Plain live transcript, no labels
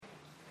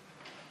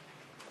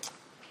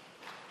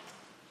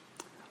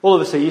All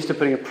of us are used to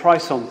putting a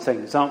price on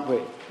things, aren't we?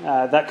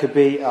 That could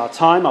be our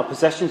time, our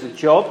possessions, a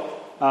job,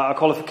 our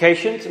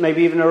qualifications,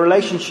 maybe even a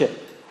relationship.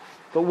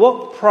 But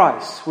what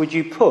price would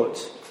you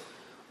put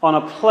on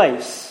a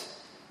place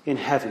in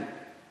heaven?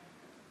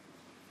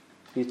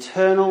 The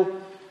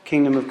eternal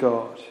kingdom of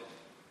God.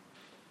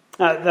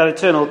 That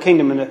eternal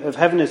kingdom of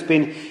heaven has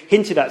been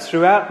hinted at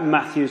throughout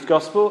Matthew's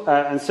Gospel,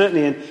 and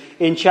certainly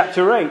in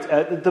chapter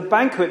 8. The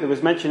banquet that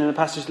was mentioned in the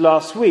passage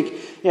last week,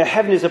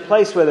 heaven is a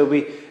place where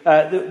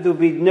there'll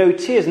be no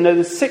tears,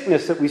 no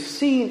sickness that we've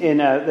seen in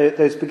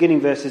those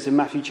beginning verses in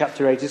Matthew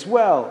chapter 8 as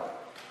well.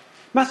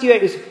 Matthew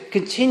 8 is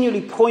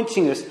continually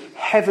pointing us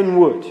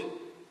heavenward.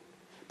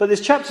 But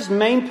this chapter's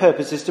main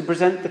purpose is to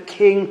present the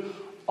King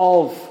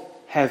of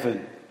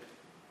heaven,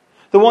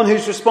 the one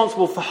who's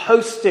responsible for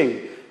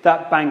hosting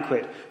that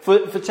banquet, for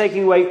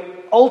taking away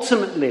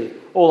ultimately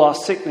all our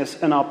sickness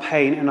and our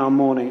pain and our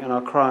mourning and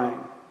our crying.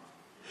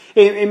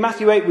 In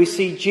Matthew 8 we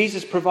see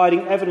Jesus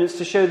providing evidence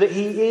to show that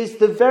he is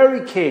the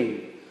very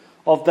King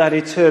of that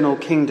eternal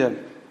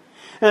kingdom.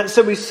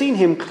 So we've seen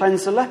him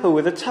cleanse the leper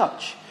with a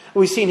touch.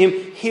 We've seen him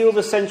heal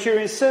the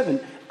centurion's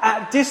servant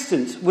at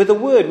distance with a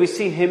word. We've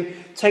seen him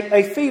take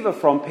a fever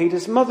from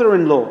Peter's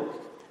mother-in-law.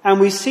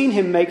 And we've seen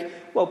him make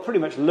pretty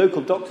much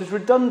local doctors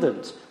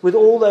redundant with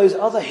all those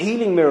other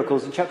healing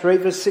miracles in chapter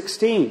 8 verse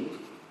 16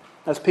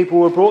 as people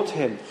were brought to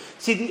him.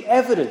 See, the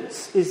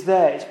evidence is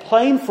there. It's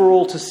plain for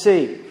all to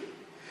see.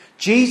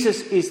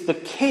 Jesus is the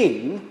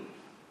King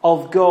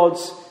of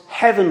God's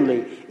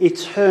heavenly,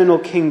 eternal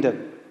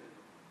kingdom.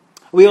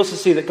 We also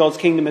see that God's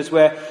kingdom is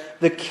where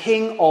the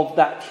King of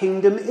that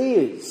kingdom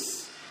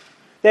is.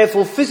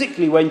 Therefore,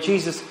 physically, when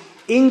Jesus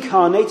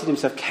incarnated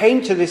himself,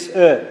 came to this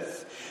earth,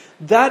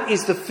 that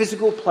is the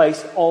physical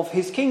place of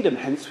his kingdom.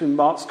 Hence, in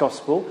Mark's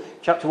Gospel,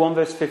 chapter 1,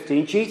 verse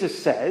 15, Jesus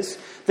says,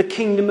 the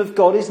kingdom of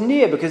God is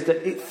near, because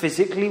it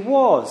physically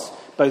was,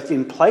 both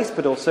in place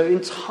but also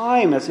in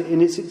time, as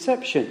in its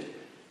inception.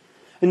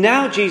 And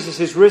now Jesus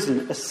is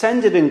risen,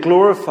 ascended and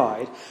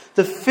glorified.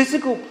 The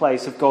physical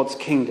place of God's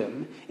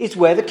kingdom is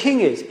where the King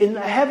is, in the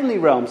heavenly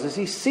realms, as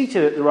he's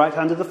seated at the right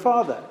hand of the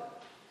Father.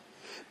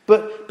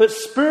 But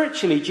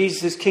spiritually,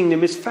 Jesus'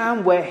 kingdom is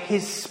found where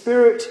his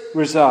Spirit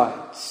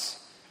resides.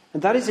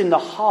 And that is in the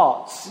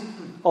hearts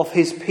of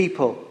his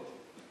people.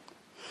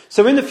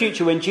 So in the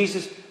future, when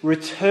Jesus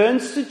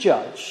returns to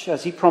judge,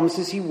 as he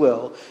promises he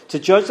will, to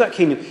judge that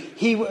kingdom,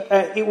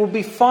 it will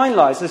be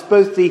finalized as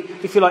both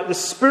the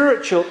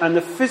spiritual and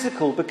the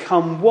physical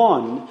become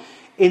one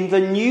in the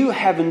new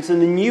heavens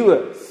and the new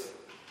earth,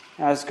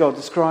 as God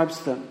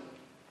describes them,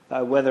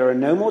 where there are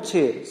no more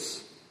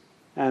tears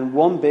and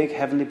one big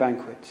heavenly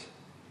banquet.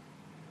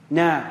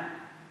 Now,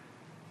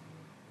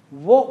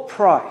 what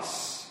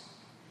price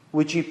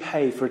would you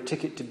pay for a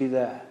ticket to be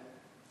there?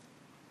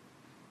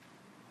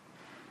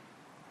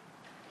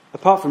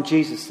 Apart from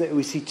Jesus,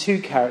 we see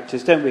two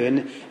characters, don't we,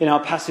 in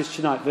our passage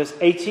tonight, verse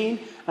 18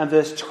 and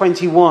verse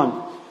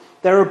 21.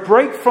 They're a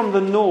break from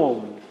the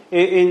norm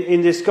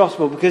in this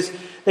gospel, because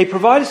they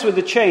provide us with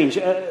a change,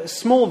 a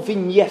small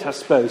vignette, I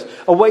suppose,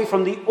 away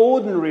from the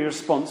ordinary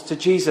response to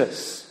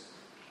Jesus.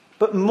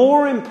 But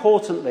more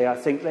importantly, I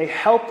think, they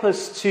help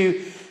us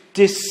to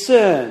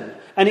discern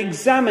and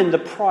examine the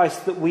price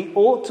that we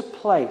ought to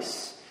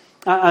place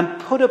and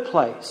put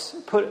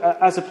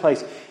as a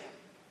place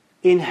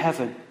in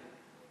heaven.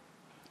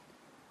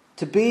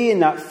 To be in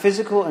that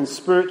physical and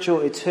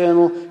spiritual,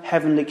 eternal,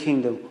 heavenly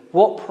kingdom.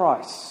 What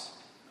price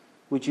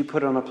would you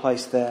put on a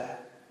place there?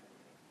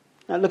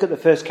 Now look at the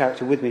first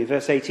character with me,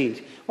 verse 18.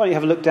 Why don't you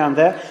have a look down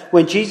there?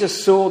 When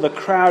Jesus saw the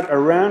crowd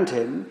around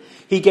him,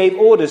 he gave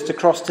orders to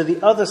cross to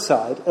the other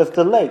side of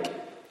the lake.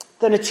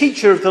 Then a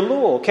teacher of the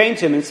law came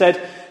to him and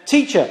said,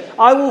 "Teacher,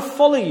 I will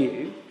follow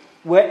you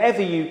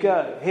wherever you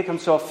go." Here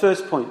comes to our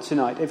first point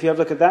tonight. If you have a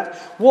look at that.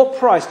 What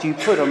price do you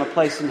put on a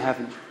place in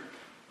heaven?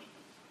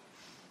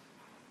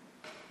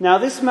 Now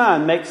this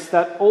man makes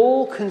that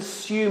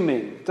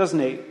all-consuming, doesn't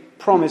he,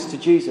 promise to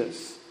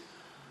Jesus.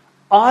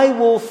 I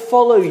will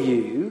follow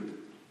you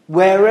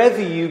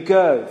wherever you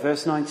go.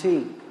 Verse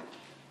 19.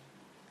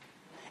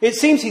 It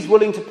seems he's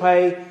willing to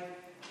pay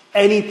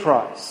any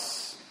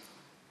price.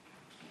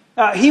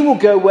 He will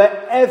go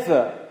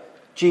wherever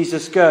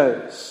Jesus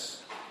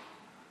goes.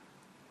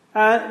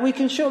 And we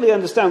can surely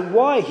understand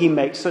why he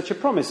makes such a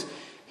promise.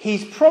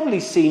 He's probably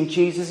seen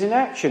Jesus in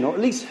action, or at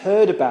least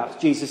heard about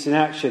Jesus in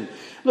action.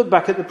 Look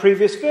back at the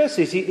previous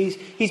verses.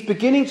 He's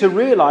beginning to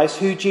realize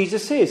who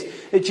Jesus is.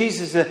 That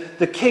Jesus is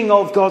the King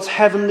of God's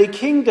heavenly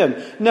kingdom.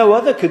 No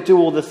other could do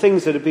all the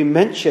things that have been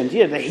mentioned.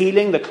 The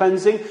healing, the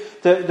cleansing,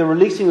 the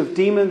releasing of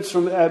demons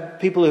from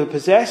people who are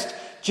possessed.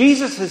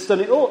 Jesus has done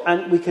it all,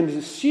 and we can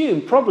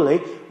assume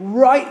probably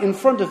right in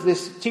front of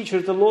this teacher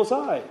of the law's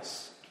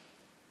eyes.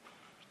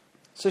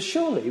 So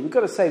surely we've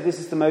got to say this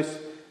is the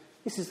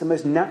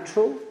most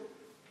natural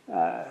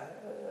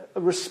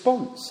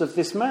response of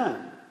this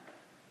man.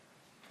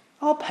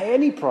 I'll pay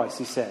any price,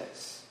 he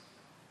says.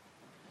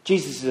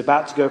 Jesus is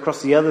about to go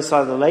across the other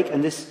side of the lake,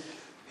 and this,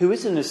 who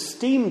is an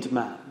esteemed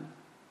man,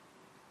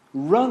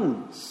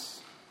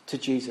 runs to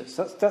Jesus.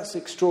 That's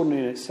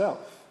extraordinary in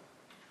itself.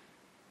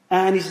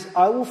 And he says,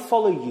 I will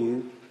follow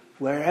you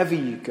wherever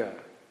you go.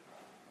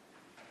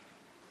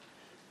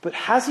 But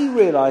has he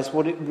realized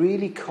what it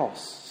really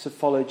costs to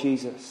follow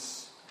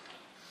Jesus?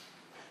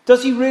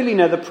 Does he really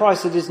know the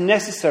price that is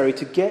necessary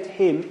to get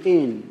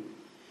him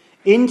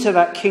into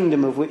that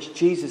kingdom of which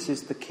Jesus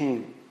is the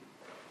king?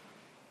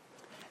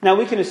 Now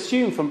we can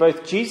assume from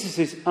both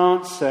Jesus'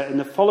 answer in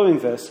the following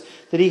verse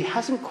that he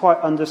hasn't quite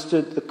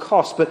understood the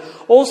cost, but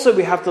also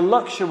we have the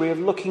luxury of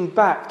looking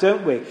back,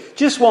 don't we?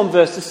 Just one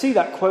verse to see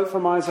that quote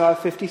from Isaiah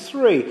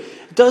 53.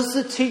 Does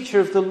the teacher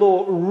of the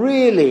law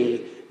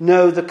really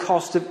know the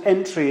cost of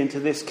entry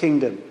into this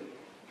kingdom?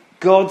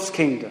 God's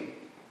kingdom.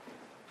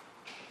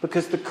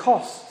 Because the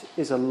cost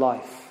is a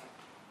life.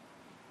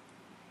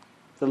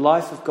 The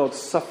life of God's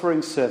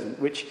suffering servant,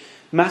 which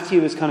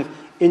Matthew has kind of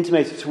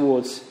intimated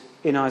towards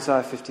in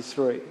Isaiah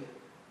 53.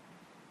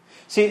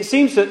 See, it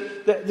seems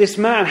that this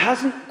man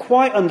hasn't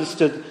quite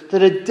understood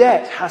that a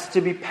debt has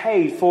to be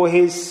paid for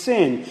his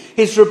sin,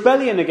 his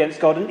rebellion against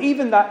God, and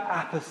even that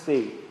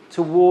apathy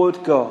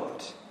toward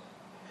God.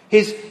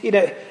 His,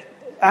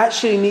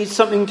 actually needs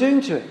something doing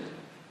to it.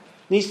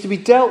 Needs to be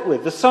dealt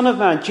with. The Son of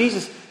Man,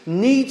 Jesus,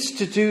 needs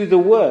to do the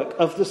work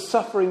of the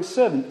suffering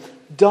servant,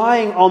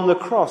 dying on the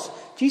cross.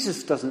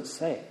 Jesus doesn't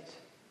say it.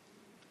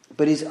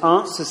 But his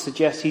answer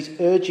suggests he's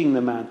urging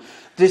the man,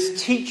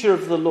 this teacher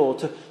of the law,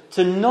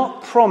 to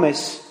not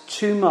promise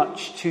too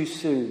much too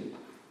soon.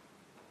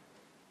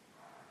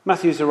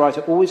 Matthew, as a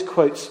writer, always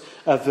quotes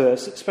a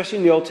verse, especially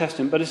in the Old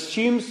Testament, but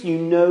assumes you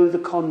know the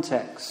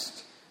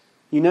context.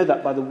 You know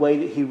that by the way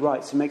that he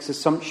writes. He makes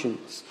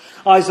assumptions.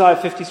 Isaiah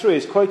 53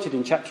 is quoted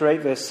in chapter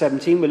 8, verse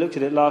 17. We looked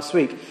at it last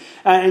week.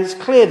 And it's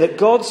clear that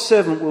God's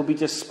servant will be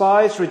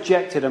despised,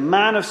 rejected, a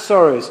man of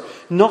sorrows,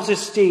 not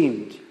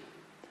esteemed.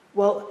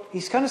 Well,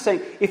 he's kind of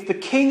saying, if the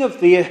king of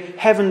the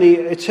heavenly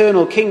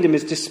eternal kingdom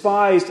is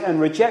despised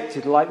and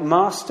rejected, like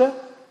master,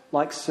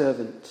 like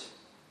servant.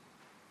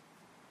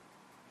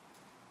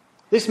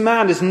 This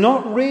man does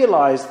not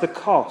realize the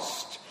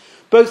cost,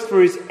 both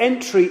for his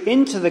entry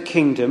into the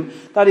kingdom,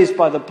 that is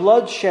by the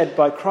blood shed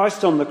by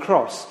Christ on the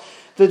cross,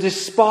 the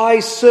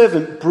despised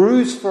servant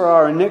bruised for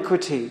our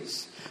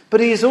iniquities.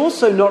 But he has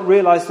also not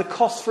realized the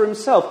cost for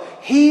himself.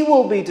 He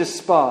will be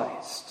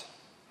despised.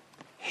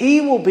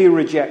 He will be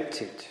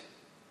rejected.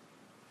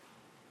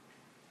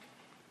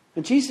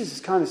 And Jesus is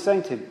kind of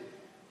saying to him,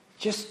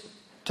 just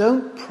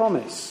don't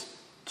promise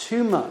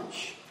too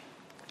much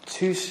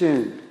too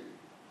soon.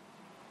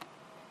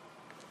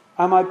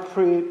 Am I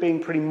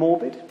being pretty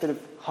morbid? A bit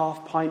of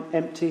half pint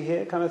empty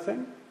here kind of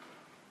thing?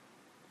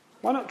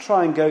 Why not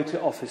try and go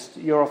to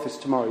your office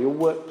tomorrow, your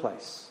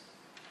workplace?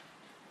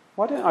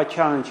 Why don't I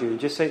challenge you and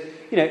just say,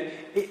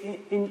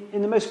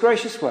 in the most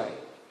gracious way,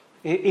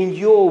 in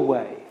your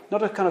way,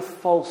 not a kind of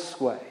false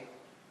way.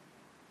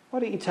 Why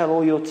don't you tell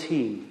all your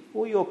team,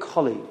 all your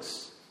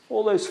colleagues,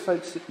 all those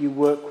folks that you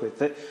work with,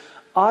 that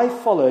I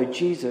follow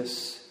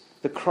Jesus,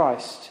 the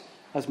Christ,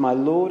 as my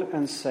Lord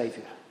and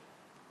Saviour.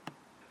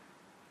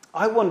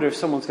 I wonder if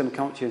someone's going to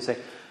come up to you and say,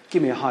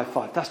 give me a high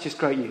five. That's just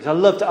great news. I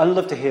love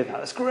to hear that.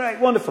 That's great,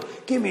 wonderful.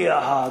 Give me a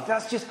hug.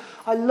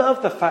 I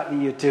love the fact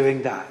that you're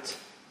doing that.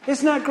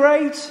 Isn't that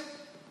great?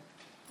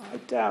 I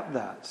doubt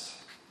that.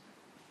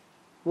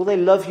 Will they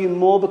love you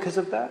more because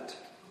of that?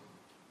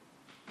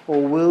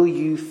 Or will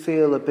you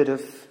feel a bit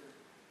of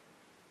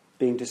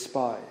being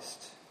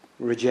despised,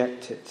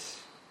 rejected?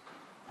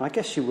 I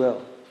guess you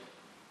will.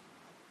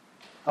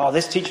 Oh,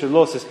 this teacher of the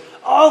law says,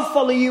 I'll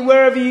follow you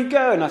wherever you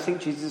go. And I think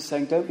Jesus is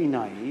saying, don't be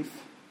naive.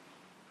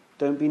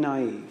 Don't be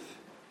naive.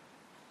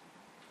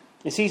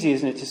 It's easy,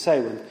 isn't it, to say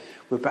when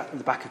we're back at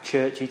the back of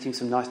church eating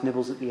some nice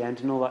nibbles at the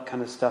end and all that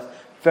kind of stuff.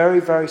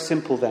 Very, very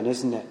simple then,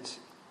 isn't it?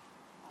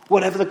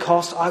 Whatever the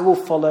cost, I will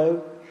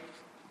follow.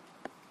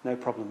 No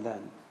problem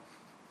then.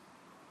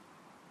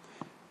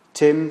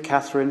 Tim,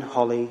 Catherine,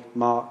 Holly,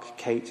 Mark,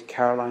 Kate,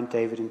 Caroline,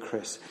 David and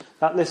Chris.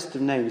 That list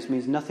of names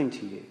means nothing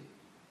to you.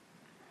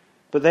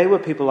 But they were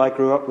people I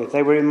grew up with.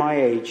 They were in my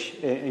age,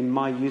 in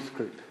my youth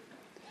group.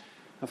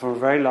 And from a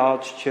very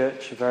large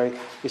church, a very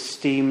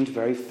esteemed,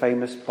 very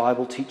famous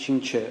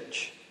Bible-teaching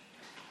church.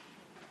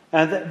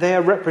 And they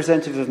are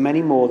representative of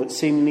many more that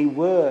seemingly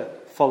were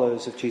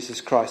followers of Jesus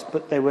Christ,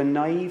 but they were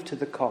naive to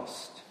the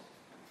cost.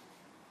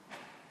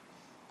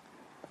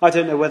 I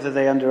don't know whether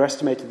they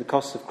underestimated the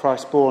cost of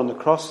Christ bore on the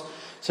cross,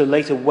 so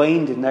later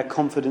waned in their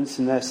confidence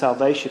in their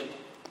salvation.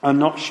 I'm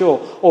not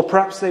sure. Or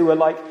perhaps they were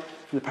like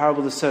in the parable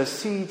of the sower,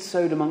 seed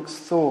sowed amongst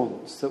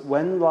thorns, that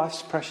when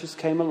life's pressures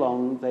came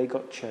along, they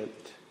got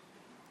choked.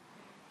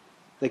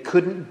 They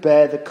couldn't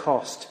bear the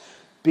cost,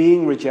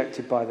 being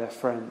rejected by their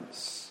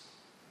friends,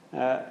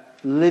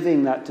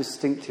 living that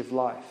distinctive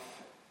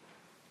life.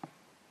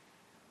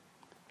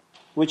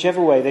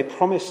 Whichever way, they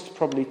promised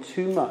probably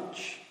too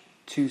much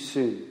too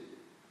soon.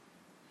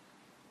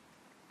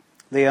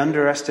 They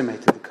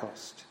underestimated the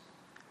cost.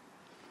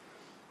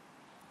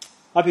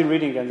 I've been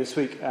reading again this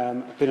week.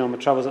 I've been on my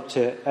travels up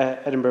to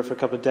Edinburgh for a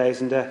couple of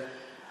days, and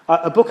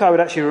a book I would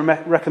actually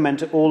recommend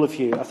to all of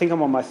you. I think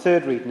I'm on my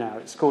third read now.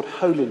 It's called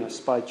Holiness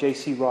by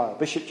J.C. Ryle,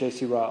 Bishop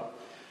J.C. Ryle.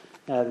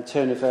 the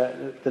turn of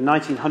the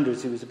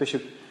 1900s. He was a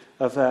bishop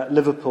of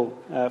Liverpool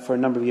for a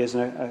number of years,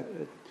 and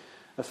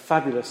a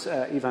fabulous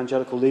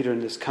evangelical leader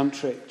in this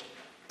country.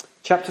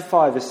 Chapter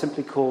 5 is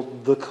simply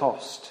called The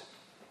Cost.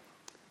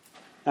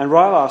 And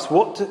Ryle asks,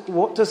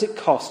 what does it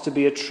cost to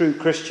be a true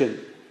Christian?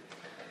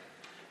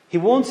 He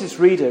warns his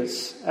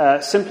readers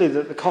simply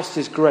that the cost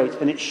is great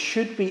and it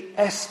should be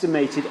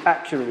estimated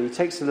accurately. He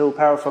takes a little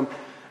parable from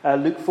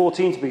Luke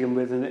 14 to begin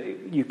with,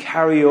 and you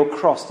carry your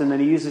cross, and then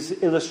he uses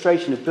this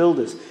illustration of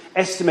builders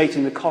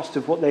estimating the cost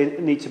of what they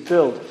need to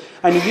build.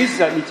 And he uses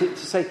that to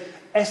say,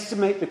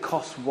 estimate the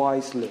cost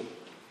wisely,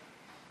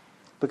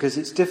 because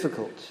it's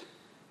difficult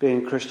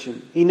being a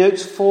Christian. He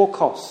notes 4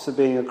 costs of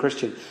being a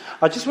Christian.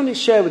 I just want to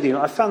share with you,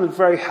 I found them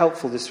very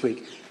helpful this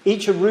week.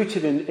 Each are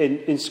rooted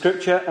in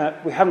Scripture.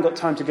 We haven't got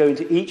time to go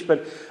into each,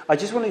 but I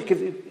just want to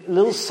give a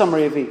little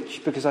summary of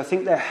each, because I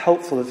think they're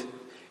helpful of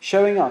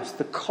showing us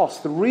the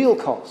cost, the real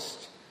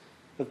cost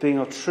of being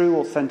a true,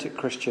 authentic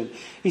Christian.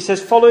 He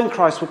says, following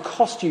Christ will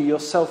cost you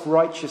your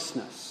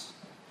self-righteousness.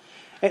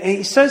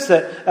 He says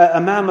that a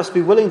man must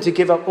be willing to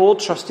give up all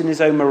trust in his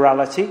own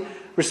morality,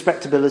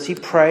 respectability,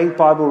 praying,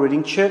 Bible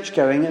reading, church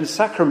going, and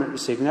sacrament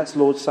receiving. That's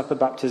Lord's Supper,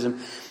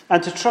 baptism.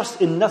 And to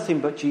trust in nothing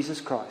but Jesus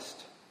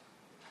Christ.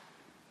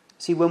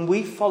 See, when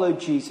we follow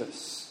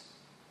Jesus,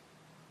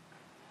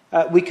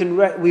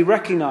 we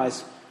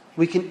recognize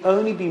we can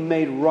only be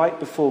made right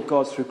before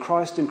God through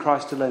Christ and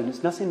Christ alone.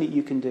 It's nothing that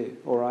you can do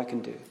or I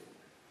can do.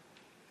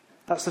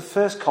 That's the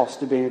first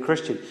cost of being a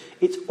Christian.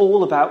 It's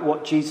all about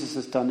what Jesus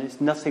has done. It's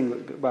nothing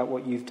about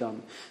what you've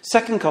done.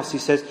 Second cost, he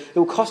says, it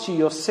will cost you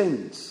your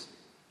sins.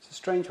 It's a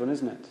strange one,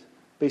 isn't it?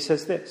 But he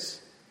says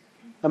this: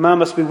 a man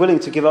must be willing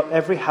to give up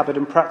every habit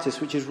and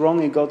practice which is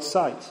wrong in God's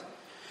sight.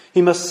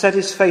 He must set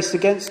his face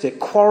against it,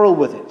 quarrel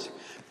with it,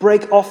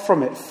 break off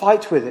from it,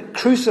 fight with it,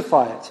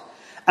 crucify it,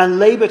 and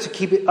labour to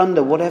keep it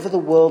under whatever the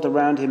world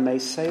around him may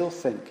say or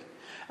think.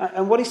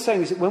 And what he's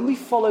saying is that when we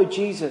follow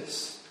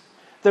Jesus,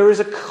 there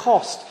is a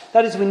cost.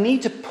 That is, we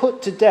need to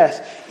put to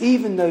death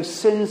even those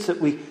sins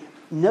that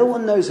no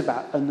one knows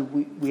about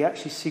and we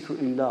actually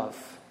secretly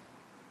love.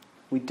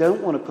 We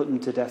don't want to put them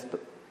to death,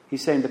 but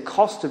he's saying the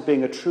cost of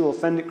being a true,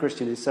 authentic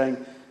Christian is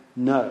saying,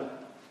 no,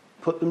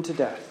 put them to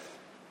death.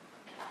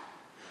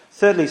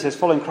 Thirdly, he says,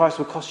 following Christ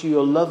will cost you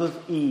your love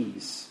of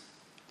ease.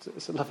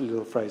 It's a lovely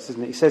little phrase,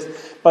 isn't it? He says,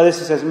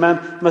 a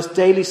man must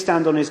daily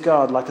stand on his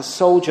guard like a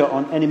soldier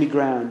on enemy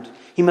ground.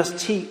 He must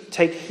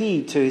take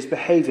heed to his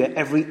behaviour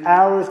every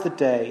hour of the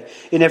day,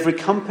 in every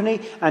company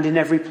and in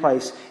every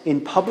place,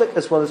 in public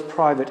as well as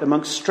private,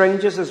 amongst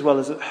strangers as well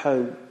as at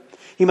home.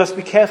 He must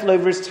be careful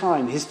over his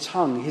time, his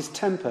tongue, his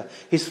temper,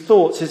 his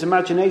thoughts, his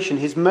imagination,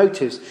 his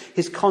motives,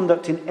 his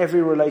conduct in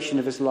every relation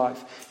of his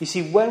life. You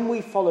see, when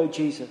we follow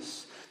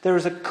Jesus, there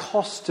is a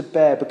cost to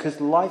bear, because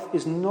life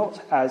is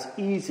not as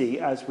easy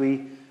as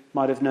we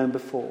might have known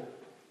before.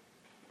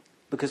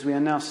 Because we are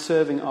now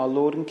serving our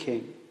Lord and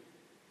King.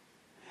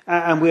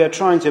 And we are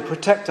trying to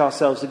protect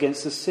ourselves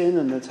against the sin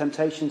and the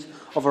temptations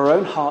of our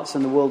own hearts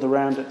and the world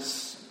around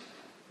us.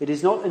 It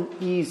is not an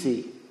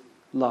easy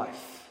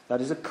life.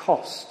 That is a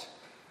cost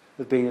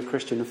of being a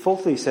Christian. And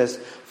fourthly, he says,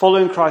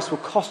 following Christ will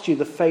cost you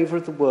the favour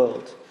of the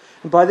world.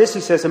 And by this, he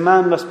says, a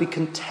man must be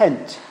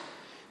content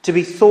to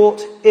be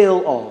thought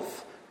ill of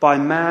by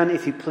man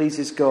if he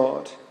pleases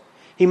God.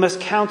 He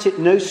must count it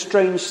no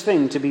strange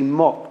thing to be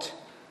mocked,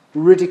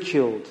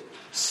 ridiculed,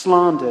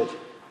 slandered,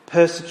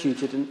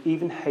 persecuted, and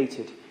even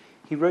hated.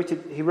 He wrote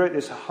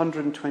this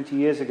 120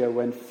 years ago,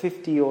 when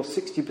 50 or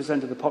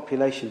 60% of the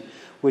population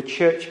were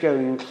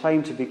church-going and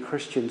claimed to be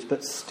Christians.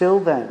 But still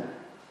then,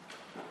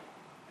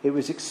 it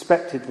was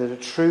expected that a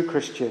true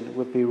Christian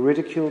would be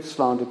ridiculed,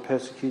 slandered,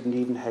 persecuted, and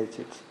even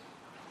hated.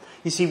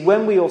 You see,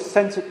 when we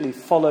authentically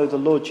follow the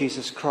Lord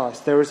Jesus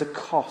Christ, there is a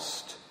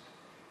cost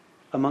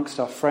amongst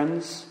our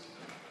friends,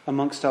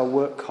 amongst our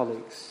work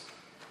colleagues.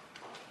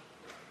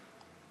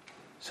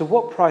 So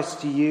what price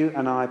do you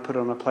and I put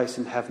on a place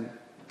in heaven?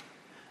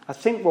 I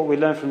think what we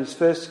learn from this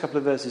first couple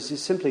of verses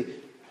is simply,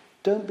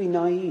 don't be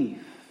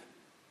naive.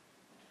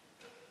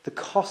 The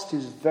cost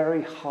is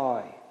very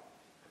high.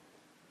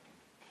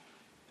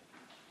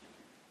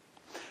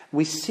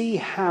 We see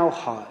how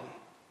high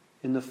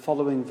in the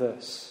following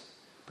verse,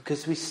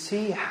 because we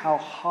see how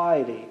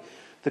highly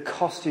the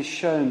cost is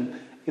shown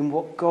in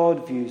what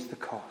God views the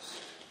cost.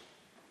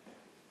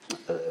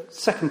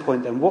 Second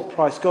point then, what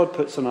price God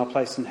puts on our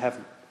place in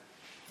heaven.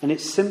 And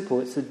it's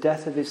simple, it's the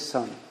death of his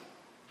Son.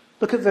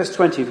 Look at verse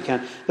 20 if you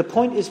can. The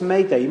point is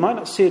made there. You might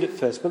not see it at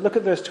first, but look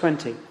at verse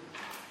 20.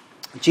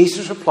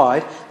 Jesus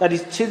replied, that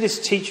is, to this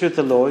teacher of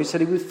the law, he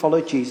said he would follow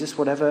Jesus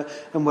whatever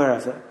and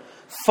wherever.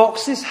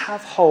 Foxes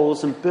have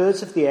holes and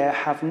birds of the air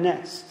have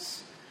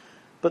nests,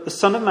 but the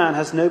Son of Man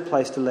has no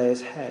place to lay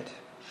his head.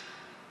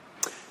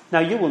 Now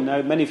you will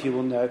know, many of you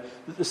will know,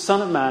 that the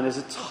Son of Man is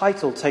a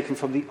title taken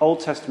from the Old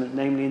Testament,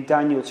 namely in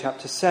Daniel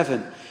chapter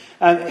 7.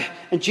 And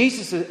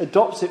Jesus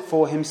adopts it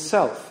for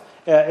himself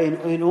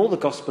in all the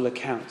gospel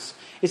accounts.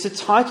 It's a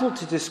title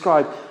to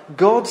describe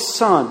God's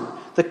Son,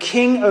 the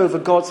King over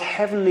God's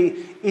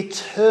heavenly,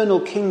 eternal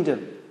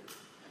kingdom.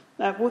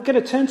 We're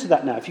going to turn to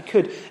that now, if you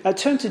could.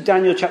 Turn to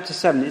Daniel chapter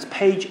 7. It's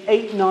page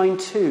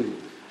 892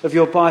 of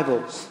your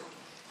Bibles.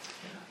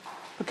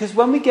 Because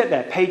when we get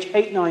there, page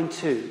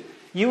 892,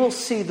 you will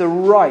see the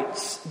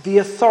rights, the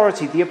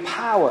authority, the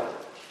power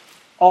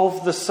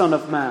of the Son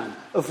of Man,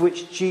 of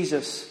which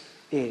Jesus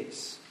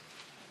is.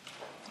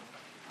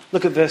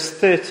 Look at verse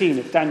 13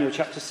 of Daniel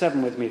chapter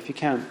 7 with me, if you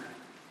can.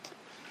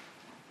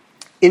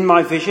 In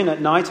my vision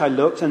at night I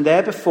looked, and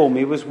there before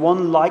me was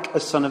one like a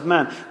Son of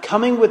Man,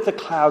 coming with the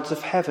clouds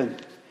of heaven.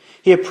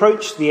 He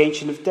approached the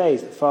Ancient of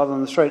Days, the Father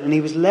on the throne, and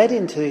he was led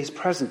into his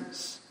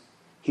presence.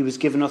 He was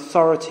given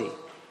authority,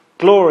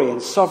 glory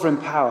and sovereign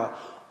power.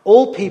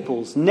 All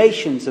peoples,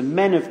 nations, and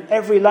men of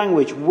every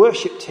language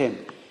worshipped him.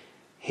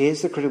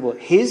 Here's the critical word.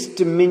 His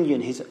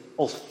dominion, his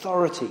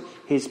authority,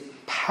 his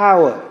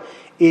power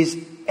is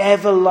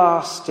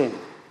everlasting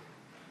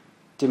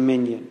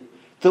dominion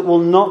that will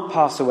not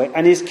pass away,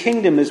 and his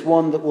kingdom is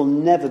one that will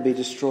never be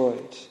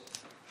destroyed.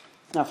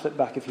 Now flip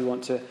back if you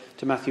want to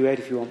Matthew 8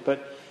 if you want.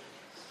 But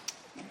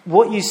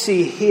what you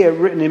see here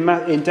written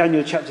in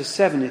Daniel chapter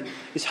 7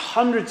 is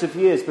hundreds of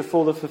years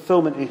before the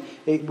fulfillment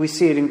we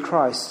see it in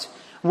Christ.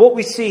 What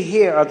we see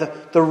here are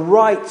the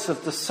rights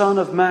of the Son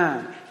of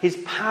Man, his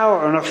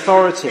power and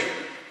authority.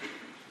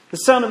 The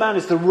Son of Man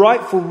is the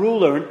rightful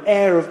ruler and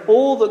heir of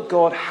all that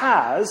God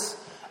has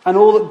and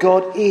all that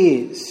God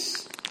is.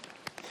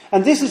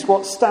 And this is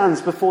what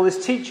stands before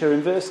this teacher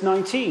in verse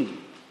 19.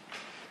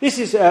 This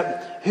is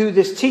who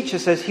this teacher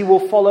says he will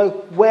follow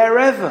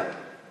wherever.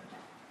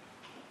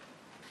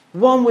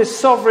 One with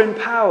sovereign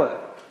power.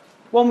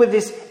 One with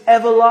this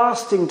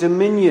everlasting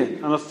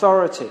dominion and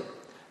authority.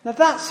 Now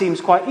that seems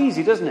quite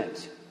easy, doesn't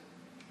it?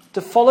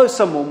 To follow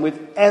someone with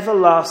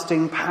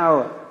everlasting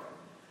power.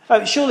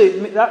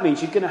 Surely that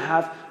means you're going to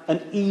have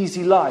an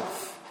easy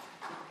life.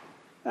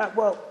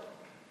 Well,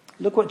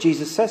 look what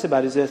Jesus says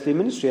about his earthly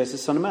ministry as the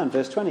Son of Man.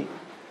 Verse 20.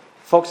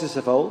 Foxes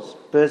have holes,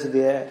 birds of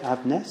the air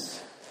have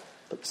nests,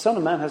 but the Son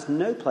of Man has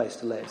no place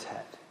to lay his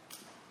head.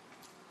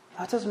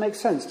 That doesn't make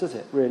sense, does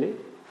it, really?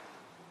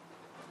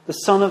 The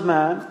Son of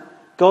Man,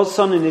 God's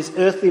Son in his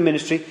earthly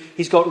ministry,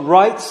 he's got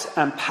rights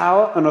and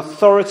power and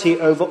authority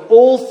over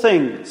all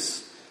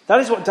things. That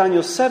is what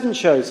Daniel 7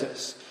 shows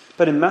us.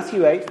 But in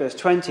Matthew 8, verse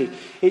 20,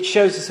 it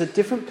shows us a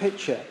different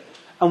picture.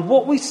 And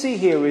what we see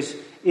here is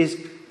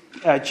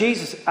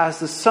Jesus as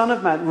the Son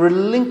of Man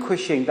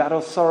relinquishing that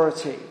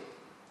authority.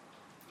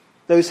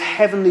 Those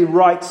heavenly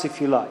rights, if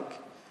you like.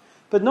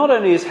 But not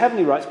only his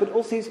heavenly rights, but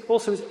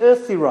also his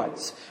earthly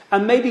rights.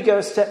 And maybe go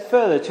a step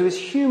further to his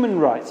human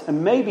rights.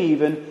 And maybe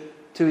even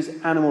to his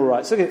animal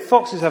rights. Look at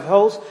foxes have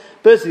holes,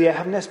 birds of the air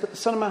have nests, but the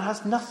Son of Man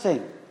has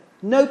nothing.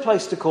 No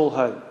place to call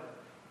home.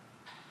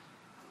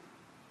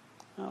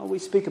 We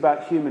speak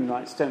about human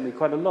rights, don't we,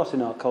 quite a lot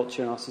in our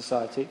culture and our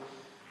society.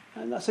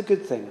 And that's a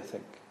good thing, I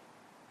think.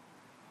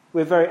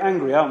 We're very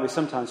angry, aren't we,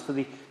 sometimes, for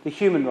the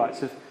human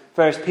rights of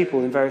various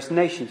people in various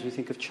nations. We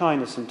think of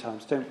China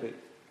sometimes, don't we?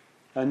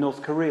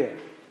 North Korea.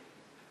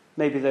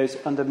 Maybe those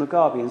under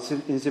Mugabe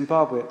in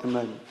Zimbabwe at the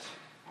moment.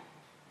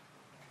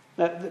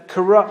 The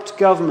corrupt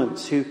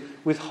governments who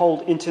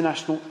withhold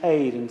international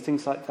aid and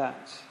things like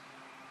that.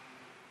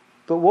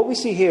 But what we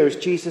see here is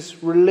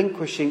Jesus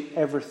relinquishing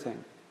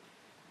everything.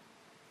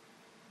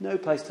 No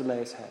place to lay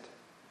his head.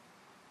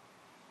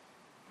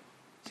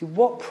 See,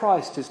 what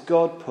price does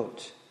God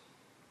put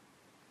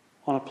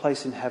on a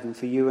place in heaven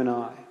for you and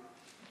I?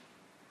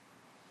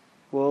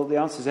 Well, the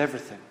answer is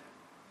everything.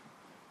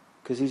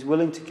 Because he's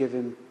willing to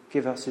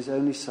give us his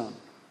only Son.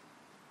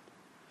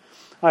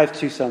 I have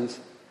two sons.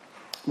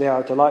 They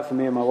are a delight for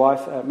me and my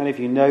wife. Many of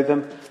you know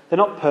them. They're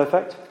not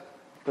perfect,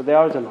 but they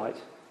are a delight.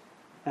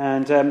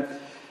 And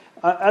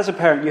as a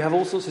parent, you have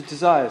all sorts of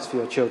desires for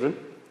your children.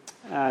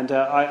 And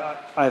I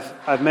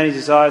have many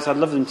desires. I'd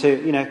love them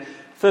to,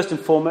 first and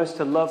foremost,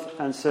 to love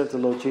and serve the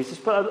Lord Jesus.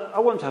 But I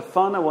want to have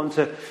fun. I want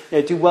to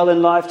do well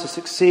in life, to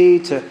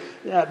succeed, to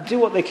do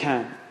what they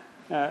can.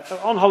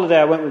 On holiday,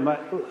 I went with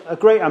a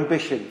great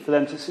ambition for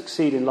them to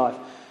succeed in life.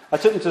 I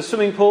took them to a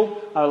swimming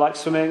pool. I like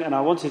swimming, and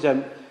I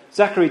wanted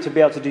Zachary to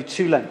be able to do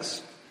 2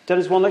 lengths.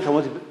 Dennis 1 length, I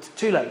wanted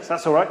 2 lengths.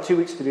 That's all right. 2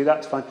 weeks to do that,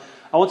 it's fine.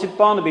 I wanted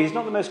Barnaby, he's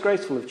not the most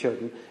graceful of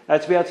children,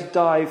 to be able to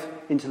dive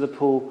into the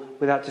pool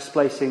without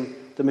displacing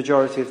the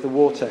majority of the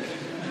water.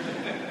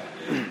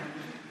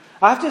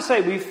 I have to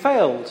say, we've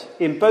failed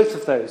in both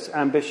of those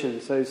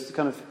ambitions, those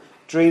kind of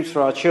dreams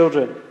for our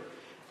children.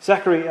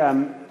 Zachary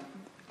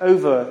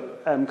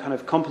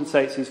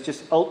compensates. He's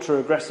just ultra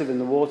aggressive in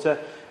the water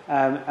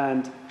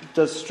and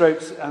does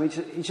strokes. I mean,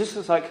 he just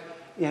looks like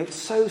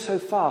so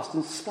fast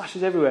and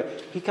splashes everywhere.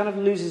 He kind of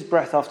loses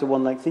breath after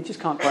 1 length. He just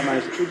can't quite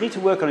manage it. We need to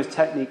work on his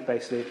technique,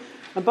 basically.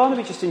 And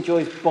Barnaby just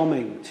enjoys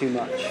bombing too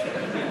much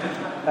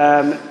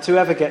to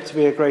ever get to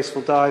be a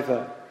graceful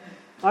diver.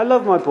 I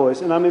love my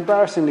boys, and I'm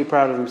embarrassingly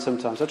proud of them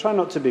sometimes. I try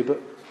not to be, but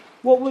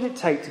what would it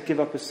take to give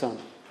up a son?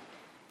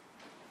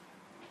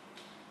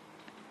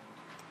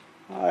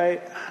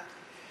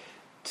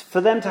 For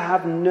them to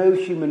have no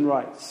human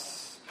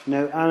rights,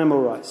 no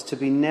animal rights, to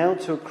be nailed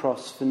to a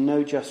cross for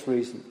no just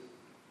reason.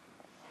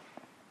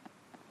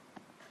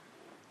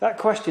 That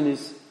question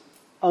is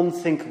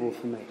unthinkable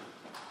for me.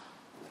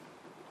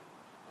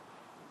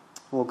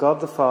 Well, God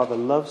the Father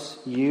loves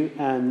you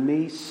and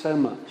me so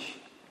much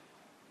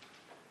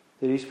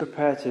that he's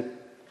prepared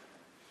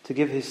to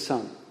give his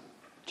Son,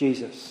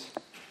 Jesus.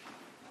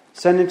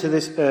 Send him to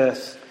this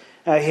earth.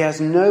 He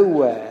has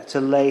nowhere to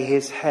lay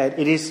his head.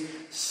 It is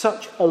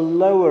such a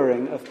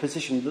lowering of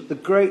position that the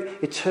great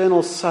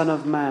eternal Son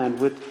of Man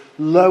would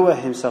lower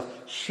himself,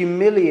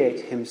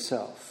 humiliate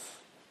himself.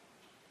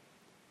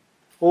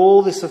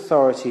 All this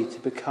authority to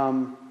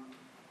become,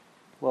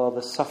 well,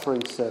 the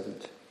suffering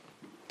servant.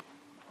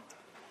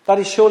 That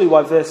is surely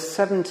why verse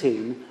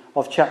 17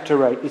 of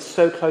chapter 8 is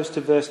so close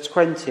to verse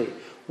 20.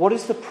 What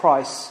is the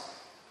price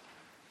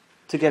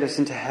to get us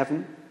into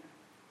heaven?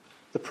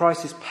 The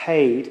price is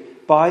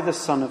paid by the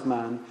Son of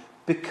Man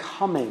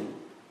becoming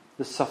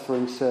the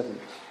suffering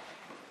servant.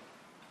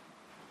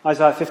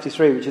 Isaiah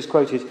 53, which is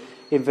quoted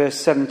in verse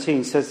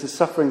 17, says the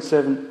suffering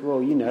servant,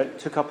 well, you know,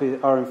 took up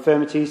our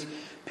infirmities,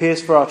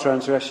 pierced for our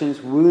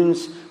transgressions,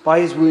 wounds,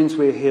 by his wounds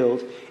we are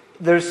healed.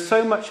 There is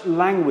so much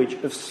language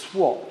of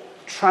swap,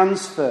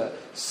 transfer,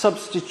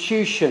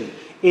 substitution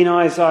in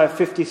Isaiah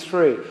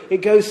 53.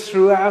 It goes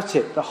throughout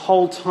it the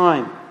whole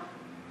time.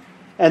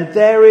 And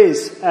there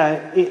is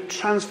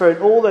transfer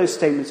in all those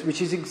statements,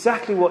 which is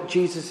exactly what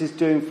Jesus is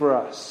doing for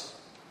us.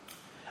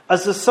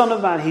 As the Son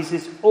of Man, he's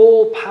this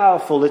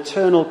all-powerful,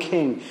 eternal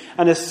King.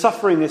 And as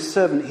suffering as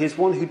servant, he is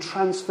one who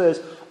transfers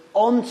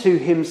onto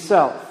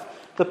himself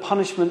the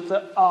punishment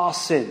that our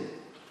sin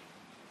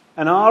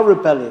and our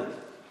rebellion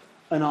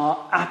and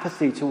our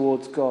apathy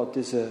towards God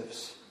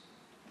deserves.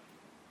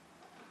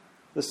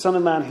 The Son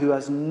of Man who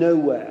has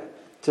nowhere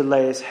to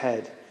lay his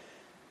head.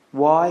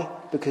 Why?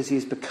 Because he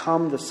has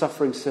become the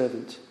suffering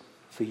servant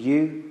for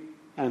you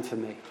and for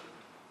me.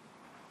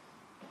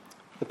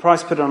 The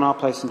price put on our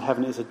place in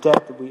heaven is a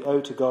debt that we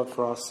owe to God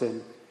for our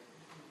sin.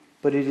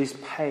 But it is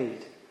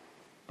paid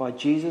by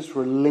Jesus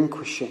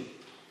relinquishing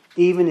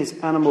even his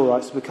animal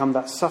rights to become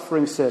that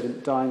suffering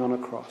servant dying on a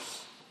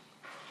cross.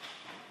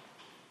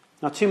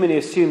 Now, too many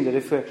assume that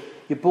if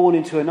you're born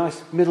into a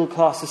nice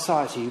middle-class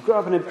society, you grow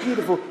up in a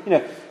beautiful,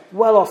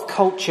 well-off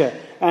culture,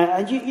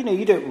 and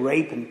you don't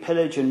rape and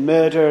pillage and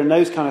murder and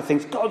those kind of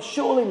things, God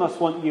surely must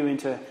want you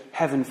into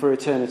heaven for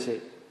eternity.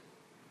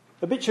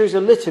 Obituaries are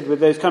littered with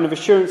those kind of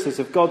assurances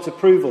of God's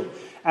approval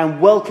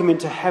and welcome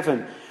into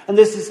heaven. And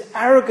there's this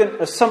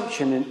arrogant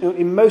assumption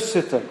in most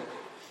of them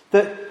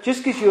that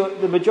just because you're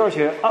the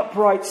majority are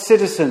upright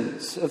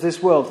citizens of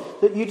this world,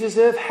 that you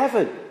deserve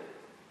heaven.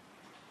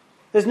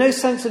 There's no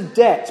sense of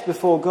debt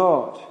before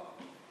God.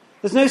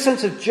 There's no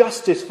sense of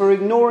justice for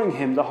ignoring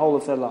him the whole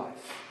of their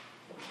life.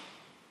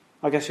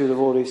 I guess you would have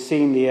already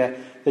seen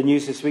the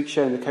news this week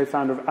showing the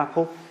co-founder of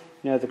Apple,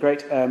 the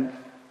great,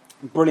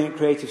 brilliant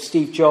creative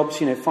Steve Jobs,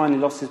 finally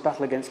lost his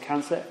battle against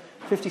cancer.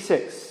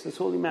 56, that's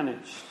all he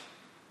managed.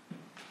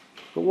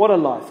 But what a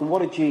life and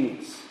what a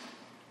genius.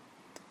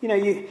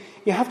 You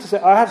have to say,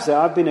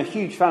 I've been a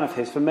huge fan of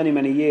his for many,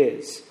 many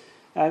years.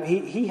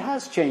 He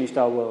has changed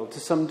our world to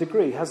some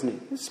degree, hasn't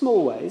he? In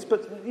small ways,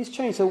 but he's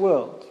changed the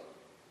world.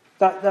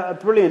 That a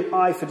brilliant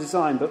eye for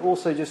design, but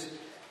also just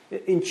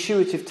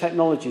intuitive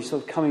technology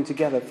sort of coming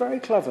together. Very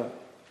clever.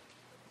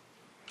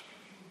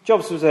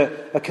 Jobs was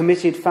a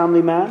committed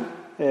family man,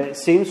 it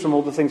seems, from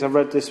all the things I've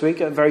read this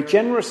week. A very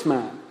generous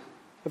man.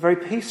 A very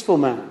peaceful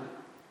man.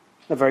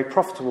 A very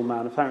profitable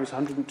man. Apparently he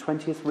was the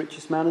 120th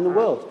richest man in the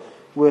world,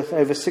 worth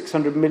over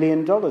 $600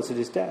 million at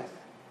his death.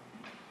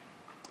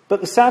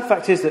 But the sad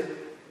fact is that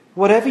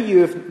whatever you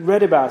have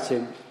read about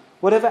him,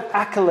 whatever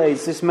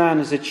accolades this man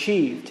has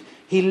achieved,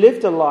 he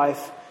lived a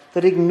life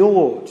that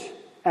ignored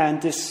and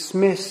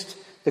dismissed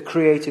the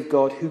creative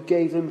God who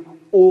gave him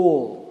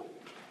all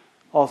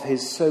of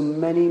his so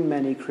many,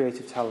 many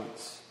creative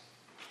talents.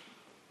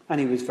 And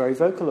he was very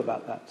vocal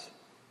about that.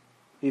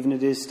 Even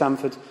at his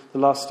the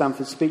last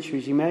Stanford speech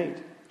which he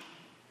made.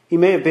 He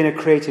may have been a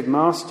creative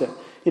master,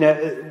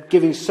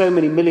 giving so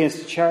many millions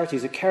to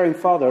charities, a caring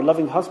father, a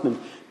loving husband,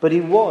 but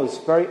he was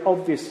very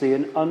obviously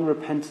an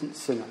unrepentant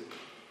sinner.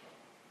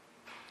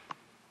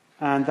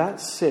 And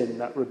that sin,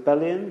 that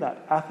rebellion,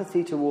 that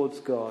apathy towards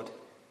God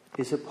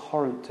is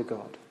abhorrent to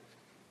God.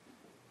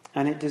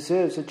 And it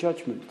deserves a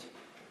judgment.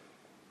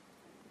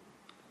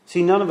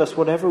 See, none of us,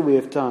 whatever we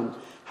have done,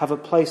 have a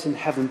place in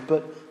heaven,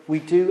 but we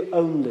do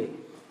only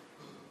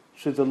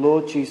through the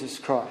Lord Jesus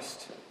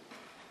Christ,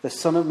 the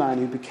Son of Man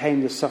who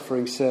became the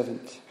suffering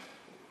servant.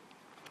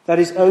 That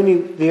is the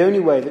only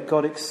way that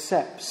God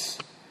accepts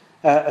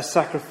a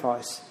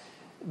sacrifice.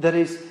 That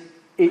is,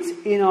 it's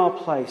in our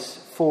place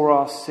for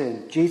our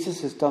sin.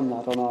 Jesus has done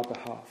that on our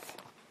behalf.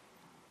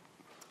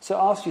 So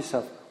ask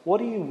yourself, what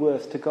are you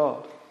worth to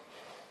God?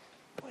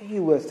 What are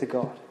you worth to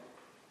God?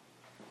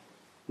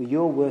 Well,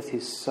 you're worth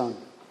his Son.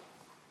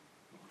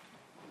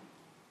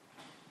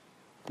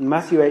 And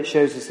Matthew 8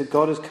 shows us that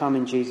God has come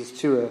in Jesus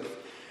to earth,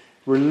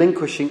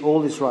 relinquishing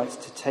all his rights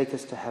to take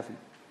us to heaven.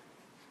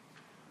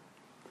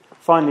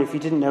 Finally, if you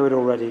didn't know it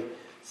already,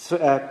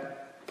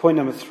 point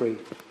number 3,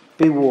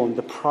 be warned,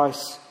 the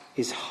price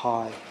is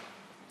high.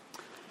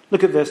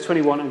 Look at verse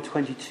 21 and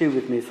 22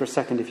 with me for a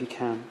second if you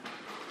can.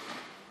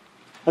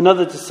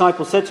 Another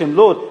disciple said to him,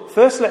 "Lord,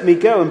 first let me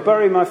go and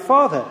bury my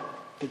father."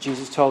 But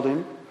Jesus told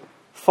him,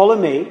 "Follow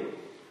me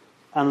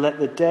and let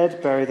the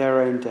dead bury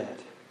their own dead."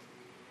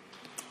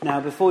 Now,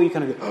 before you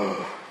kind of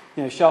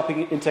go, sharp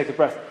intake of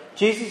breath,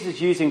 Jesus is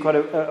using quite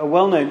a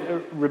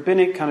well-known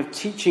rabbinic kind of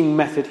teaching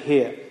method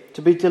here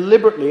to be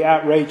deliberately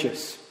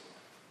outrageous.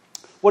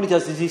 What he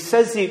does is he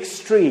says the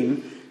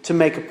extreme to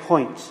make a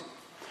point.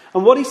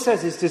 And what he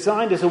says is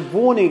designed as a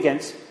warning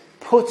against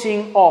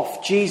putting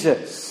off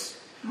Jesus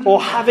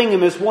or having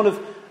him as one of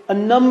a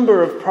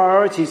number of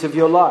priorities of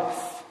your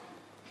life.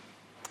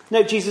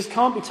 No, Jesus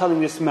can't be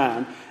telling this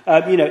man,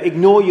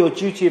 ignore your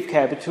duty of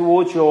care but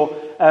towards your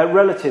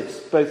relatives,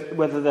 both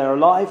whether they're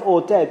alive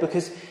or dead,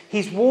 because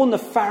he's warned the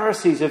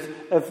Pharisees of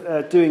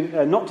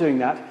not doing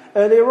that.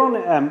 Earlier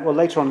on, or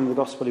later on in the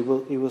Gospel,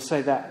 he will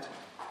say that.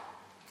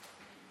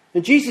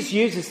 And Jesus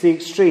uses the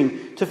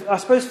extreme to, I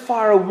suppose,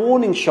 fire a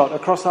warning shot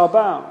across our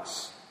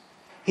bows.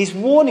 He's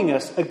warning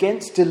us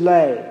against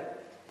delay.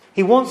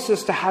 He wants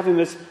us to have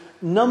him as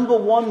number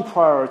one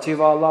priority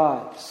of our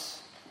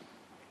lives.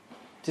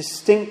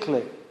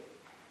 Distinctly.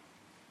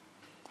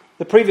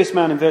 The previous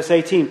man in verse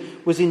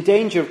 18 was in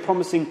danger of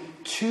promising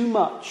too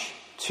much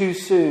too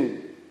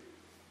soon.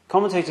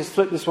 Commentators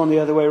flip this one the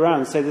other way around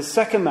and say the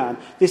second man,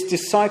 this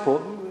disciple,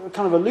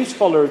 kind of a loose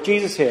follower of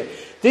Jesus here,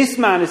 this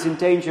man is in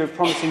danger of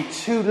promising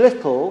too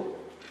little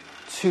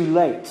too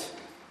late.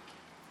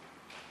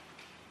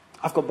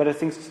 I've got better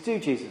things to do,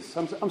 Jesus.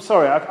 I'm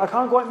sorry, I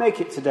can't quite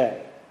make it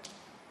today.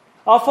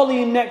 I'll follow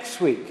you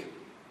next week.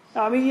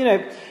 I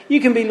mean,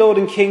 you can be Lord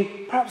and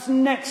King perhaps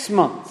next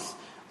month,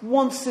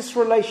 once this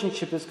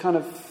relationship has kind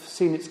of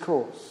seen its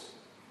course.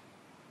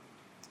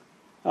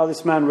 Oh,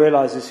 this man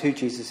realizes who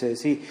Jesus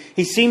is.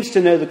 He seems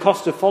to know the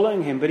cost of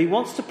following him, but he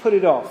wants to put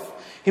it off.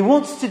 He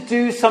wants to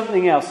do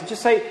something else. And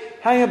just say,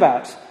 hang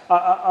about.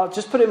 I'll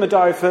just put it in my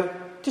diary for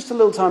just a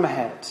little time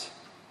ahead.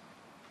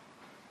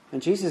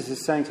 And Jesus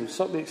is saying to him,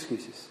 stop the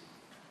excuses.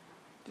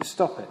 Just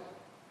stop it.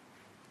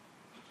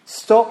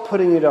 Stop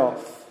putting it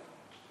off.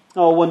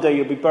 Oh, one day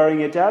you'll be burying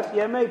your dad?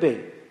 Yeah,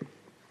 maybe.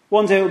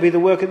 One day it will be the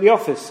work at the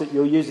office that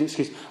you'll use the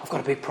excuse, I've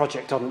got a big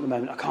project on at the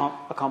moment, I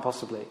can't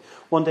possibly.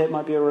 One day it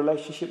might be a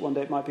relationship, one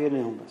day it might be an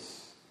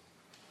illness.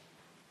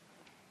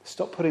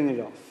 Stop putting it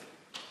off.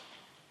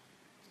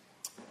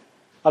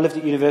 I lived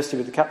at university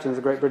with the captain of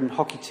the Great Britain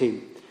hockey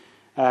team.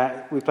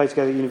 We played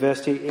together at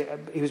university.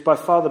 He was by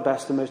far the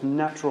best and most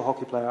natural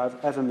hockey player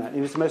I've ever met.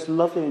 He was the most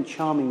lovely and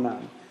charming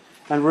man,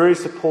 and really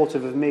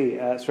supportive of me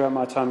throughout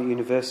my time at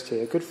university,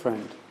 a good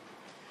friend.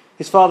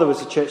 His father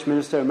was a church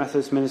minister, a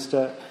Methodist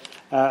minister,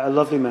 a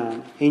lovely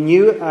man. He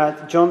knew,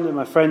 John,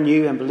 my friend,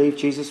 knew and believed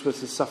Jesus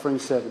was the suffering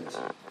servant.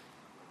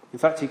 In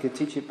fact, he could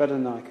teach it better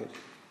than I could,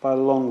 by a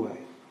long way.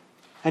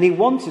 And he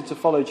wanted to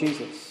follow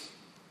Jesus.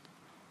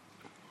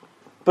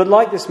 But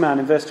like this man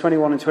in verse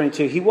 21 and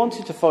 22, he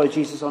wanted to follow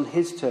Jesus on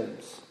his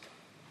terms.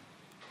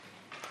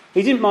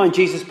 He didn't mind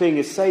Jesus being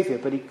his saviour,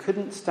 but he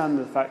couldn't stand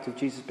the fact of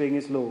Jesus being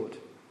his Lord.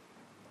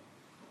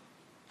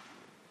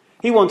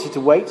 He wanted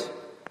to wait.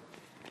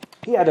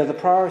 He had other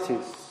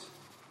priorities.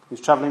 He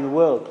was travelling the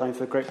world, playing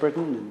for Great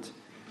Britain, and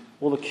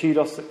all the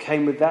kudos that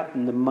came with that,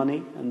 and the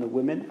money, and the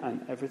women,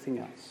 and everything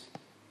else.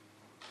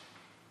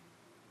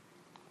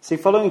 See,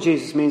 following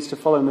Jesus means to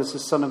follow him as the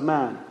Son of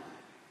Man.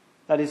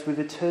 That is, with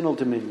eternal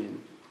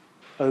dominion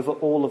over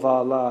all of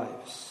our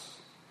lives.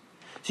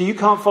 So you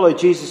can't follow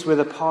Jesus with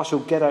a partial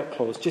get-out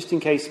clause, just in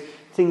case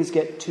things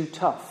get too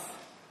tough.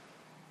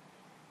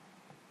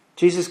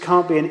 Jesus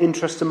can't be an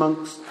interest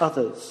amongst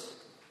others.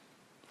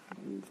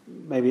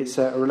 Maybe it's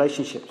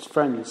relationships,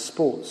 friends,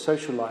 sports,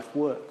 social life,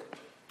 work.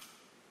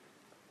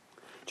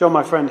 John,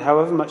 my friend,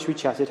 however much we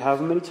chatted,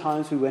 however many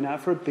times we went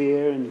out for a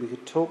beer and we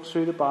could talk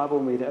through the Bible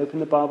and we'd open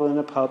the Bible in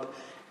a pub,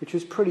 which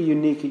was pretty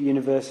unique at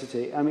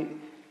university. I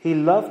mean, he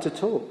loved to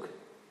talk.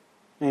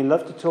 And he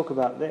loved to talk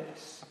about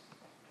this.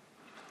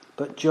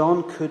 But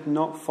John could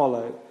not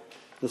follow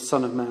the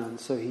Son of Man,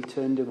 so he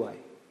turned away.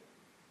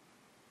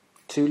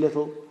 Too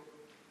little,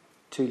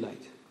 too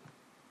late.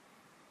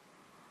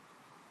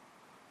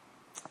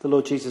 The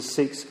Lord Jesus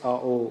seeks our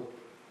all.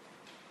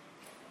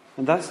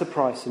 And that's the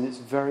price, and it's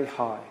very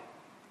high.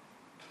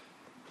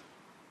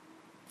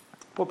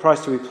 What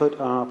price do we put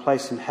on our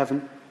place in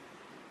heaven?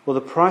 Well,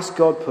 the price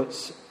God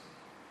puts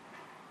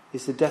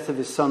is the death of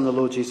his Son, the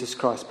Lord Jesus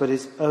Christ. But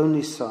his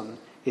only Son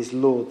is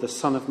Lord, the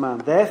Son of Man.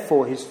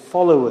 Therefore, his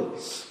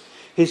followers,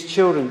 his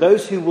children,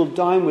 those who will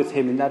dine with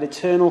him in that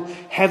eternal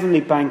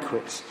heavenly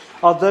banquet,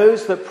 are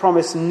those that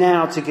promise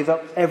now to give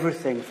up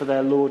everything for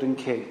their Lord and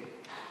King.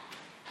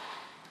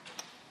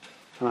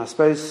 And I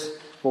suppose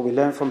what we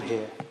learn from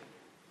here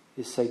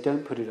is say,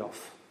 don't put it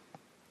off.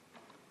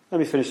 Let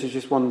me finish with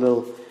just one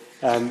little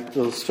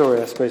story,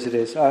 I suppose it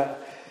is. I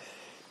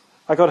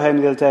got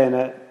home the other day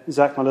and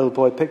Zach, my little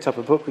boy, picked up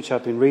a book which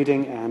I've been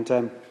reading,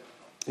 and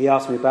he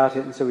asked me about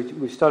it, and so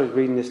we started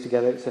reading this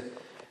together. It's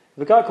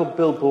a guy called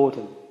Bill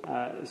Borden.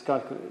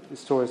 The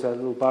story is a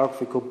little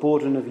biography called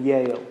Borden of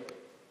Yale.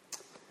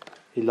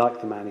 He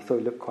liked the man. He thought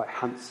he looked quite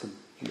handsome.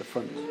 in the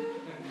front.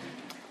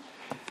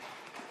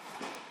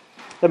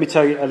 Let me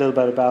tell you a little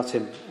bit about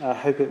him. I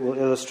hope it will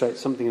illustrate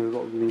something of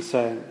what we've been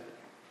saying.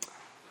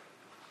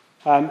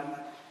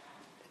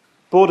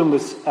 Borden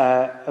was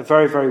a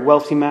very, very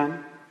wealthy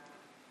man.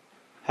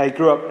 He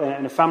grew up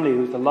in a family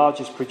who was the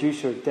largest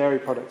producer of dairy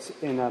products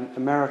in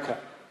America.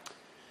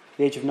 At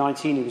the age of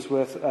 19, he was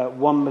worth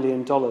 $1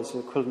 million,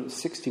 equivalent to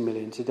 60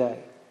 million today.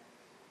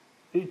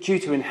 Due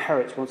to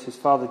inherit, once his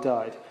father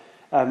died,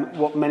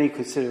 what many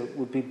consider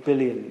would be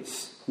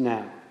billions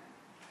now.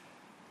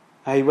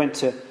 He went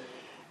to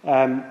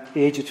the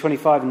age of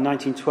 25 in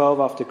 1912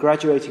 after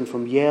graduating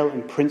from Yale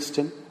and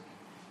Princeton.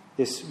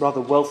 This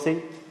rather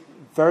wealthy,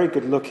 very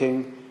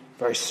good-looking,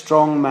 very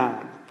strong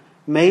man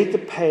made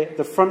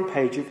the front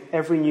page of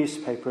every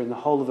newspaper in the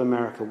whole of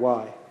America.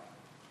 Why?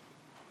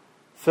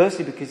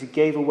 Firstly, because he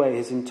gave away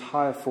his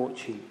entire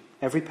fortune,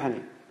 every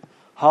penny.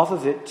 Half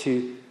of it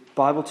to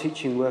Bible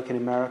teaching work in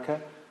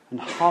America and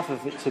half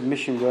of it to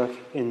mission work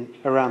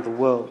around the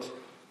world.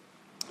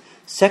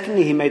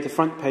 Secondly, he made the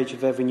front page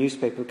of every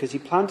newspaper because he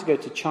planned to go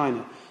to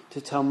China to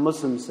tell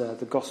Muslims there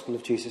the gospel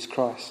of Jesus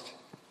Christ.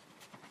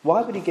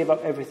 Why would he give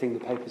up everything the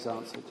papers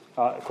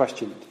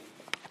questioned?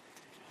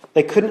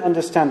 They couldn't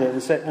understand it,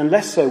 and said,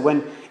 unless so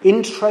when,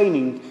 in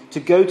training to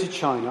go to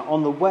China,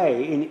 on the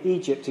way in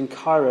Egypt, in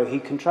Cairo, he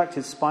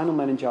contracted spinal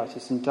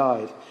meningitis and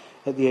died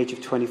at the age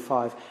of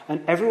 25.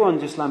 And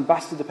everyone just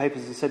lambasted the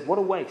papers and said, what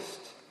a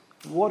waste.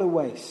 What a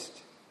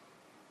waste.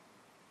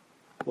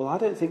 Well, I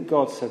don't think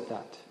God said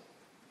that.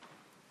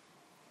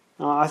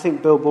 I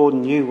think Bill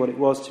Borden knew what it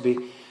was to be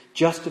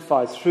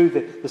justified through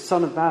the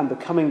Son of Man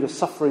becoming the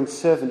suffering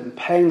servant and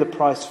paying the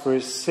price for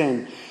his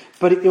sin.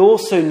 But he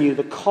also knew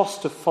the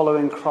cost of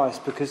following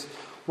Christ, because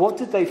what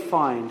did they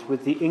find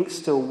with the ink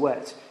still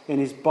wet in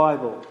his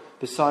Bible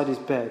beside his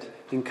bed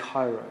in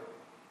Cairo?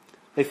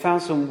 They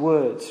found some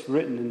words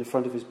written in the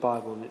front of his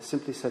Bible, and it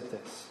simply said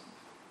this: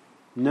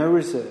 no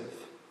reserve,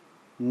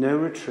 no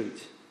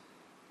retreat,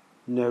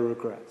 no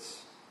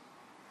regrets.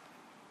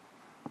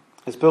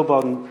 As Bill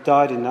Borden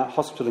died in that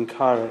hospital in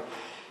Cairo,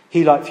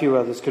 he, like few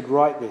others, could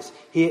write this.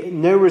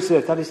 No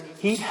reserve. That is,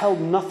 he'd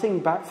held nothing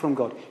back from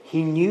God.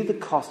 He knew the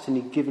cost and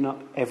he'd given up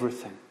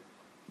everything.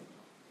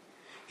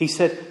 He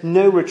said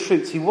no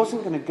retreats. He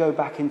wasn't going to go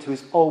back into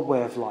his old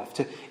way of life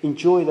to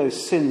enjoy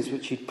those sins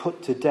which he'd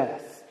put to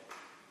death.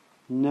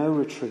 No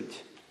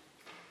retreat.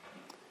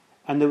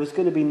 And there was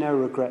going to be no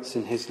regrets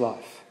in his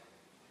life.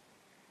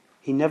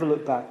 He never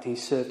looked back. He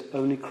served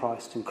only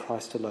Christ and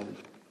Christ alone.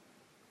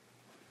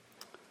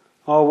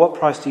 Oh, what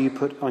price do you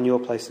put on your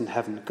place in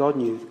heaven? God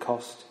knew the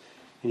cost,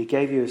 and he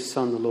gave you his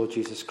Son, the Lord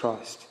Jesus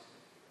Christ.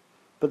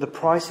 But the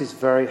price is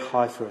very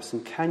high for us.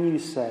 And can you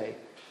say,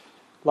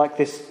 like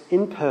this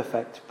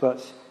imperfect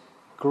but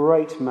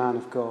great man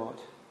of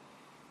God,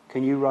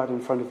 can you write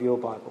in front of your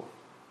Bible,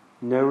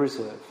 no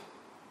reserve,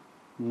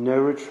 no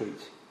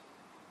retreat,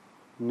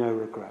 no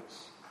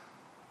regrets?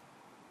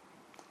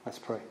 Let's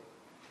pray.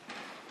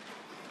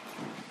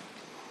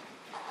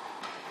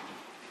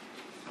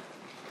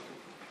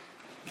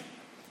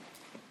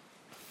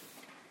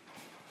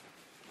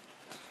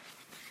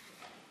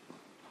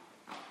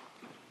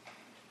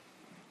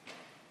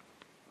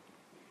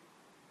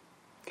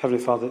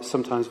 Heavenly Father, it's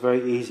sometimes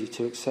very easy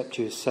to accept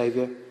you as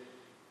Saviour,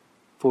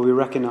 for we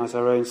recognise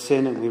our own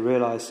sin and we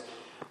realise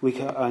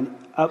we are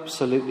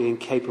absolutely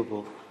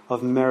incapable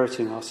of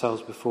meriting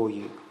ourselves before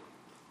you.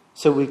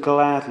 So we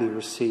gladly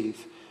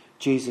receive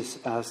Jesus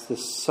as the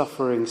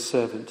suffering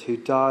servant who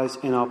dies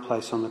in our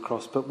place on the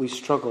cross, but we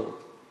struggle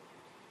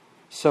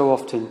so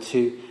often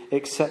to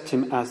accept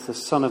him as the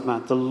Son of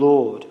Man, the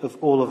Lord of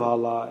all of our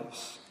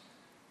lives.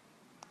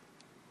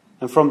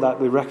 And from that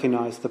we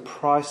recognise the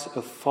price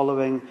of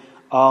following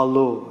our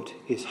Lord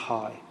is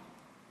high.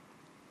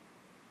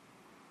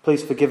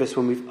 Please forgive us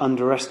when we've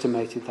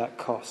underestimated that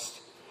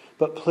cost.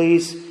 But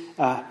please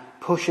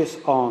push us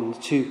on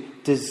to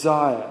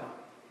desire,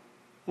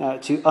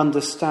 to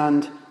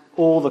understand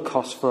all the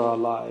costs for our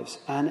lives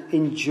and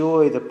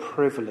enjoy the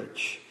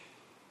privilege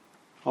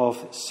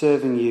of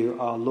serving you,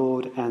 our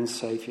Lord and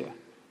Saviour.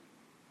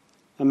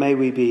 And may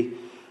we be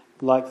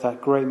like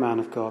that great man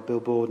of God, Bill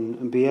Borden,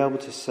 and be able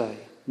to say,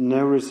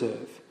 no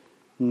reserve,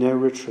 no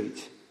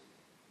retreat,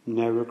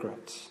 no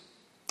regrets.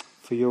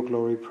 For your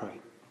glory,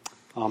 pray.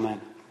 Amen.